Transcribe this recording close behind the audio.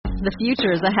The future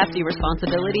is a hefty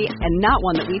responsibility and not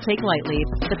one that we take lightly.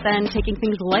 But then taking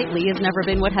things lightly has never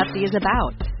been what Hefty is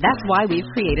about. That's why we've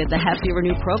created the Hefty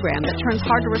Renew program that turns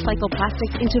hard-to-recycle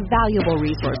plastics into valuable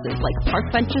resources like park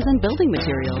benches and building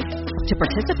materials. To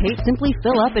participate, simply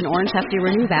fill up an orange Hefty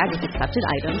Renew bag with accepted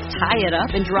items, tie it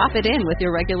up, and drop it in with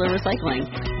your regular recycling.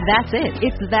 That's it.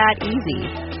 It's that easy.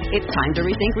 It's time to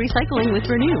rethink recycling with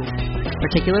Renew.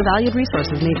 Particular valued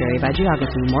resources may vary by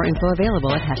geography. More info available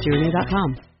at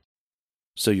heftyrenew.com.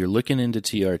 So you're looking into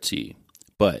TRT,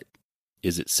 but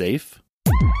is it safe?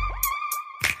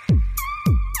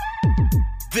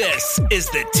 This is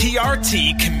the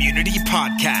TRT Community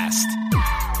Podcast,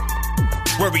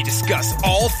 where we discuss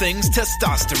all things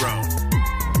testosterone.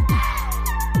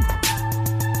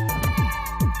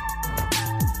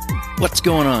 What's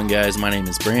going on, guys? My name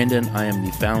is Brandon. I am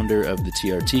the founder of the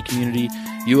TRT community.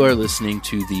 You are listening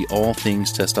to the All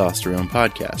Things Testosterone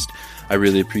podcast. I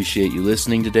really appreciate you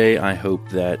listening today. I hope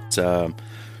that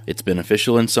it's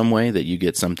beneficial in some way, that you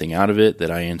get something out of it,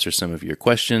 that I answer some of your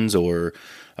questions or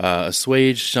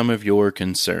assuage some of your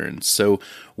concerns. So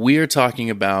we are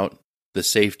talking about the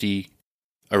safety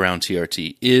around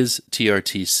TRT. Is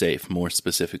TRT safe, more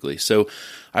specifically? So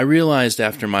I realized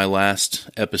after my last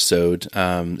episode,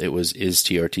 it was Is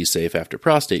TRT Safe After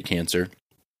Prostate Cancer?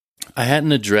 I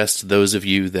hadn't addressed those of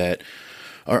you that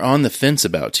are on the fence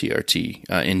about TRT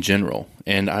in general.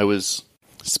 And I was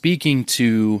speaking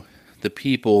to the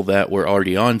people that were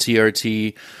already on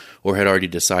TRT or had already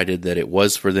decided that it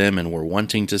was for them and were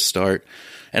wanting to start.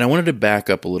 And I wanted to back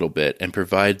up a little bit and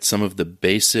provide some of the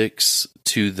basics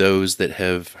to those that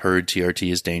have heard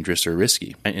TRT is dangerous or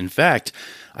risky. In fact,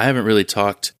 I haven't really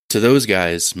talked to those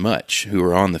guys much who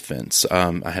are on the fence.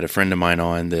 I had a friend of mine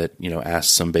on that,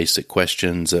 asked some basic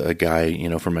questions. A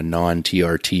guy, from a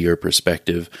non-TRTer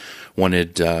perspective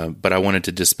but I wanted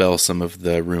to dispel some of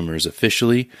the rumors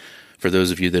officially for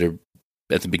those of you that are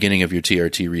at the beginning of your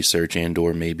TRT research and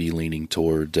or maybe leaning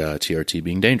toward TRT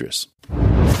being dangerous.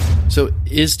 So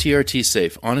is TRT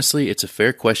safe? Honestly, it's a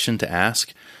fair question to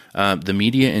ask. The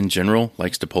media in general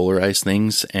likes to polarize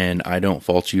things, and I don't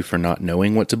fault you for not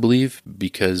knowing what to believe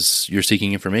because you're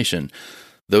seeking information.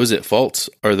 Those at fault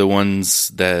are the ones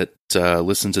that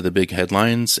listen to the big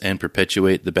headlines and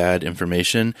perpetuate the bad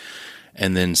information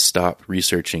and then stop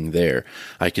researching there.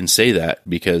 I can say that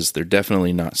because they're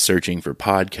definitely not searching for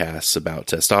podcasts about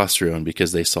testosterone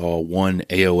because they saw one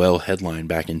AOL headline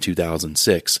back in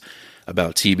 2006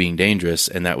 about T being dangerous,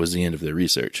 and that was the end of their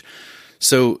research.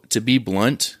 So to be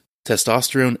blunt,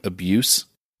 testosterone abuse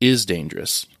is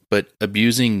dangerous, but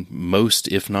abusing most,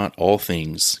 if not all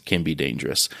things, can be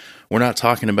dangerous. We're not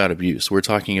talking about abuse. We're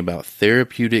talking about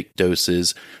therapeutic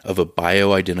doses of a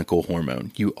bioidentical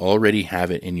hormone. You already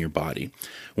have it in your body.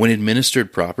 When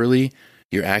administered properly,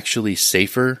 you're actually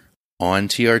safer on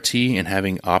TRT and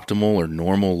having optimal or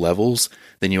normal levels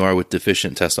than you are with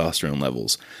deficient testosterone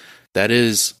levels. That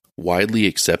is widely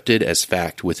accepted as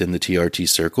fact within the TRT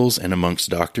circles and amongst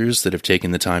doctors that have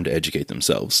taken the time to educate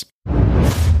themselves.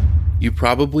 You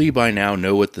probably by now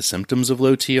know what the symptoms of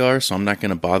low T are, so I'm not going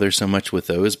to bother so much with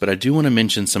those, but I do want to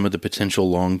mention some of the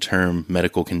potential long-term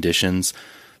medical conditions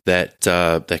that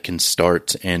can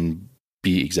start and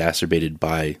be exacerbated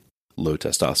by low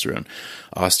testosterone.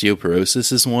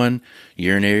 Osteoporosis is one,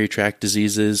 urinary tract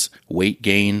diseases, weight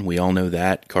gain, we all know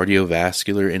that,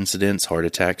 cardiovascular incidents, heart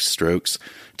attacks, strokes,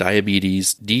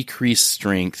 diabetes, decreased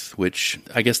strength, which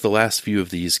I guess the last few of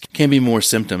these can be more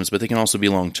symptoms, but they can also be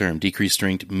long-term. Decreased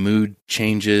strength, mood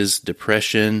changes,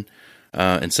 depression,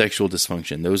 and sexual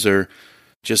dysfunction. Those are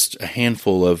just a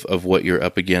handful of what you're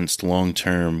up against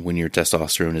long-term when your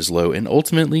testosterone is low, and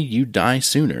ultimately you die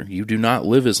sooner. You do not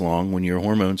live as long when your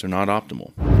hormones are not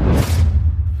optimal.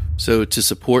 So to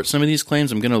support some of these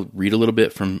claims, I'm going to read a little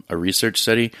bit from a research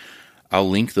study. I'll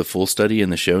link the full study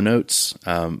in the show notes,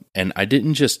 and I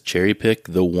didn't just cherry pick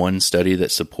the one study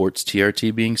that supports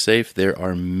TRT being safe. There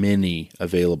are many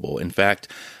available. In fact,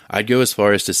 I'd go as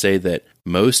far as to say that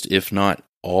most, if not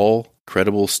all,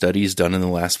 credible studies done in the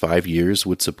last 5 years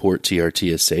would support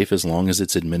TRT as safe as long as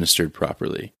it's administered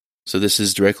properly. So this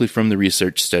is directly from the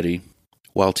research study.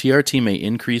 While TRT may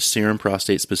increase serum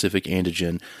prostate-specific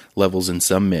antigen levels in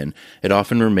some men, it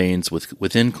often remains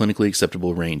within clinically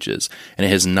acceptable ranges, and it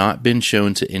has not been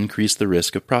shown to increase the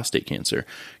risk of prostate cancer.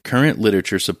 Current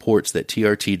literature supports that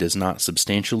TRT does not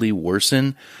substantially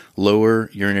worsen lower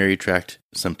urinary tract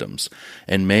symptoms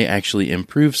and may actually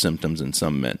improve symptoms in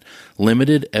some men.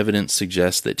 Limited evidence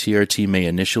suggests that TRT may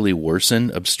initially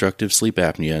worsen obstructive sleep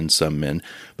apnea in some men,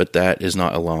 but that is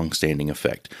not a long-standing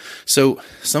effect. So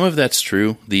some of that's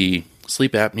true. The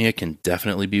sleep apnea can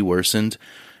definitely be worsened.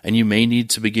 and you may need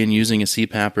to begin using a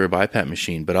CPAP or a BiPAP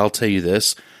machine. But I'll tell you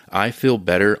this, I feel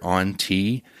better on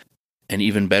T, and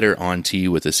even better on T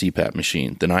with a CPAP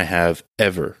machine than I have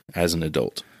ever as an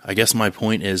adult. I guess my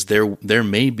point is there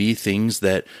may be things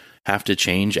that have to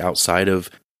change outside of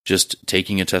just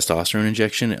taking a testosterone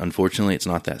injection. Unfortunately, it's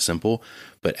not that simple,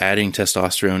 but adding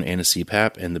testosterone and a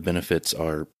CPAP, and the benefits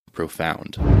are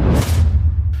profound.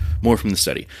 More from the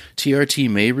study. TRT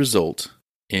may result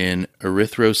in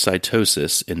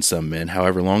erythrocytosis in some men.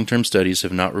 However, long-term studies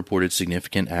have not reported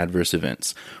significant adverse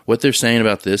events. What they're saying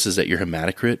about this is that your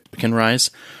hematocrit can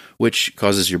rise, which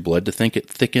causes your blood to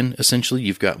thicken, essentially.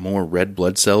 You've got more red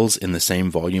blood cells in the same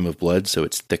volume of blood, so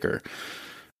it's thicker.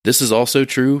 This is also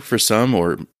true for some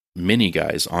or many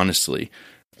guys, honestly.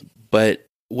 But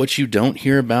what you don't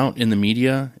hear about in the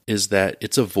media is that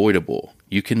it's avoidable.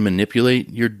 You can manipulate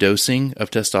your dosing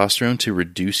of testosterone to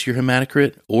reduce your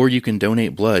hematocrit, or you can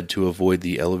donate blood to avoid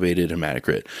the elevated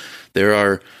hematocrit. There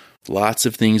are lots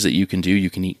of things that you can do. You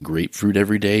can eat grapefruit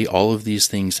every day. All of these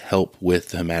things help with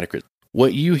the hematocrit.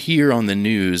 What you hear on the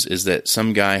news is that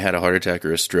some guy had a heart attack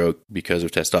or a stroke because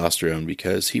of testosterone,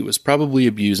 because he was probably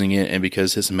abusing it and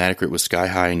because his hematocrit was sky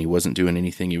high and he wasn't doing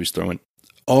anything. He was throwing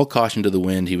all caution to the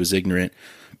wind. He was ignorant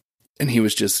and he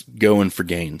was just going for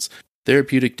gains.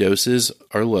 Therapeutic doses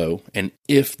are low, and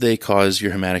if they cause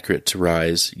your hematocrit to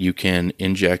rise, you can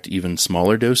inject even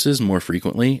smaller doses more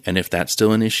frequently, and if that's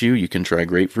still an issue, you can try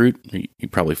grapefruit. You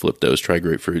probably flip those, try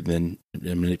grapefruit, then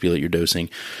manipulate your dosing.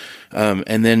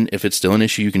 And then if it's still an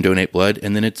issue, you can donate blood,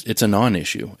 and then it's a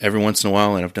non-issue. Every once in a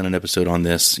while, and I've done an episode on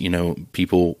this,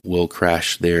 people will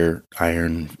crash their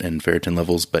iron and ferritin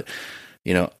levels, but,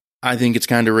 I think it's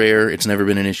kind of rare. It's never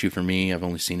been an issue for me. I've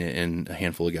only seen it in a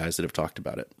handful of guys that have talked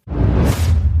about it.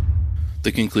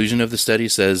 The conclusion of the study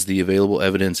says the available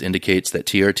evidence indicates that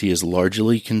TRT is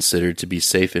largely considered to be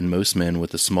safe in most men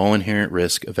with a small inherent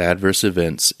risk of adverse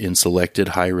events in selected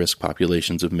high-risk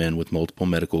populations of men with multiple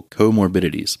medical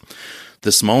comorbidities.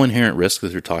 The small inherent risk that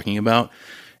they're talking about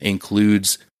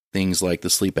includes things like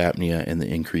the sleep apnea and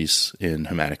the increase in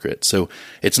hematocrit. So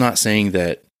it's not saying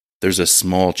that there's a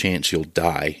small chance you'll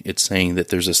die. It's saying that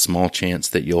there's a small chance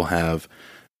that you'll have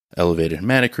elevated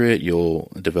hematocrit,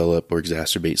 you'll develop or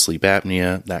exacerbate sleep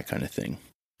apnea, that kind of thing.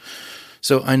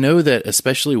 So I know that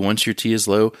especially once your T is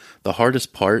low, the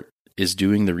hardest part is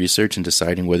doing the research and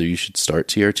deciding whether you should start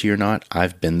TRT or not.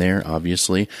 I've been there,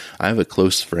 obviously. I have a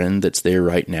close friend that's there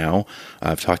right now.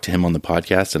 I've talked to him on the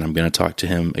podcast, and I'm going to talk to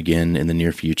him again in the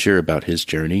near future about his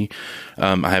journey.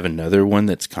 I have another one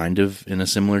that's kind of in a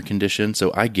similar condition,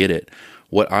 so I get it.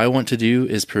 What I want to do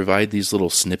is provide these little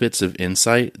snippets of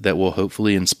insight that will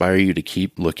hopefully inspire you to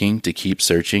keep looking, to keep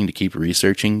searching, to keep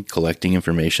researching, collecting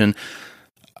information.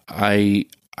 I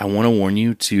want to warn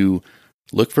you to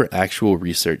look for actual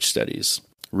research studies,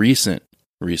 recent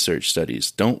research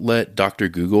studies. Don't let Dr.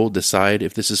 Google decide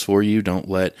if this is for you. Don't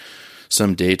let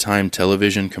some daytime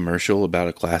television commercial about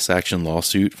a class action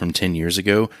lawsuit from 10 years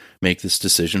ago make this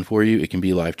decision for you. It can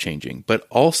be life-changing. But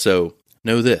also,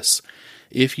 know this.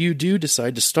 If you do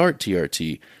decide to start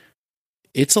TRT,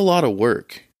 it's a lot of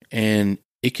work, and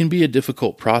it can be a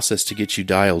difficult process to get you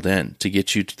dialed in, to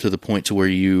get you to the point to where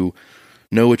you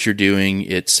know what you're doing.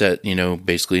 It's set,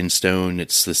 basically in stone.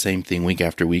 It's the same thing week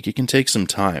after week. It can take some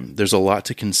time. There's a lot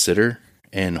to consider,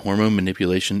 and hormone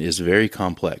manipulation is very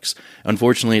complex.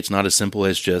 Unfortunately, it's not as simple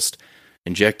as just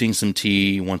injecting some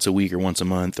T once a week or once a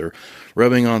month, or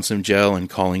rubbing on some gel and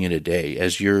calling it a day.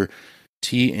 As your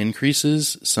T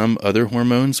increases, some other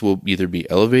hormones will either be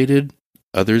elevated,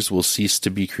 others will cease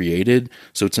to be created.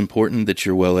 So it's important that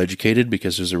you're well educated,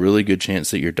 because there's a really good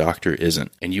chance that your doctor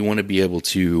isn't. And you want to be able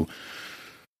to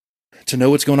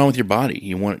know what's going on with your body.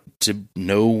 You want to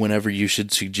know whenever you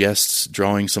should suggest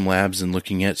drawing some labs and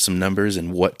looking at some numbers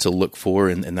and what to look for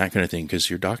and that kind of thing, because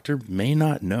your doctor may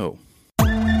not know.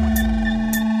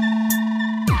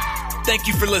 Thank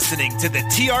you for listening to the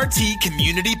TRT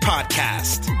Community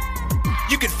Podcast.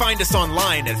 You can find us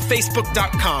online at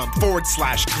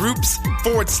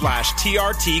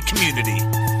facebook.com/groups/TRT Community.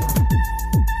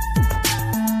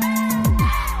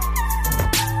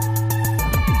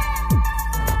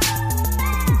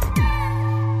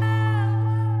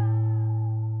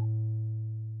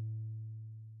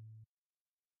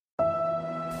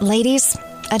 Ladies,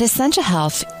 at Essentia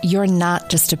Health, you're not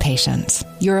just a patient.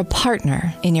 You're a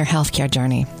partner in your healthcare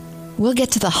journey. We'll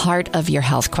get to the heart of your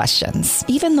health questions,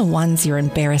 even the ones you're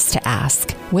embarrassed to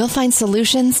ask. We'll find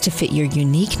solutions to fit your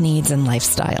unique needs and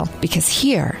lifestyle, because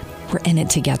here, we're in it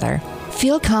together.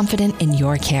 Feel confident in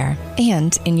your care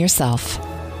and in yourself.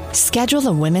 Schedule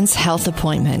a women's health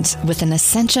appointment with an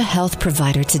Essentia Health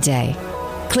provider today.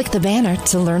 Click the banner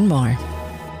to learn more.